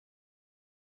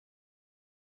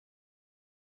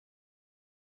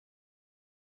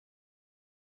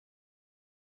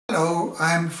Hello,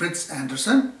 I'm Fritz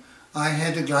Anderson. I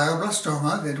had a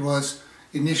glioblastoma that was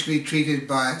initially treated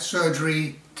by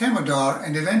surgery, Temodar,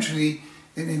 and eventually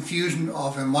an infusion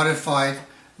of a modified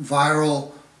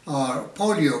viral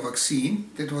polio vaccine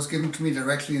that was given to me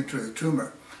directly into the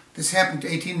tumor. This happened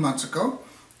 18 months ago,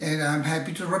 and I'm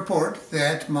happy to report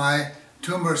that my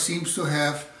tumor seems to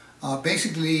have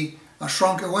basically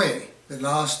shrunk away. The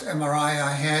last MRI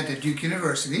I had at Duke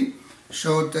University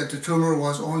showed that the tumor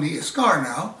was only a scar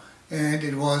now, and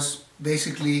it was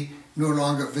basically no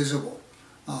longer visible.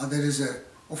 That is,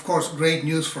 of course, great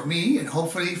news for me and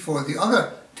hopefully for the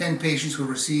other 10 patients who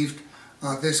received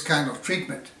this kind of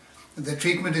treatment. The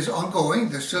treatment is ongoing.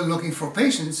 They're still looking for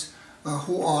patients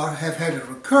who have had a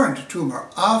recurrent tumor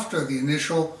after the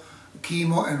initial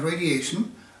chemo and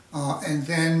radiation, and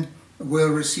then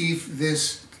will receive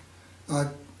this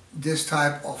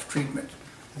type of treatment.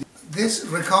 This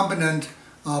recombinant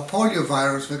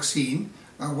poliovirus vaccine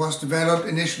was developed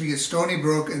initially at Stony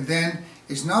Brook and then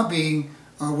is now being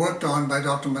worked on by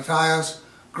Dr. Matthias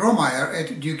Grohmeyer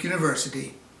at Duke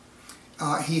University.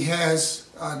 He has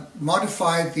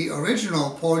modified the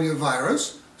original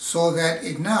poliovirus so that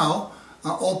it now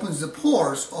opens the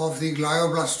pores of the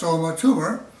glioblastoma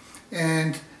tumor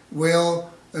and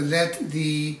will let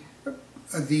the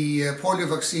polio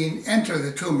vaccine enter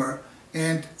the tumor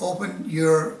and open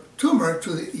your tumor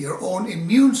to your own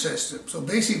immune system. So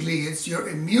basically it's your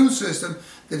immune system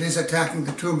that is attacking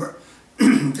the tumor.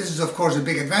 This is of course a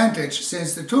big advantage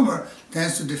since the tumor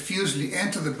tends to diffusely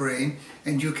enter the brain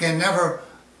and you can never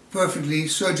perfectly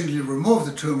surgically remove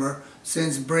the tumor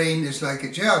since brain is like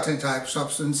a gelatin type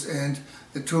substance and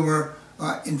the tumor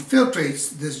infiltrates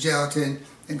this gelatin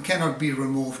and cannot be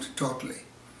removed totally.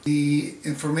 The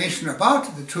information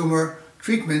about the tumor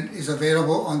treatment is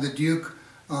available on the Duke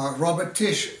Robert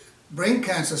Tisch Brain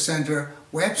Cancer Center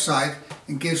website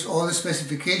and gives all the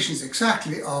specifications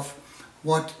exactly of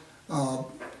what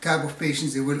type of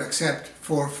patients they will accept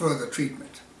for further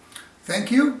treatment.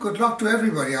 Thank you. Good luck to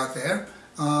everybody out there.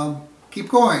 Keep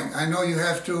going. I know you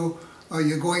have to,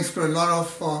 you're going through a lot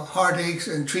of heartaches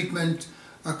and treatment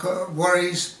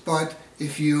worries, but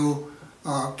if you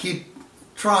keep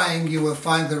trying, you will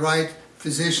find the right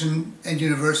physician and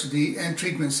university and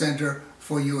treatment center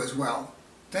for you as well.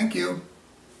 Thank you.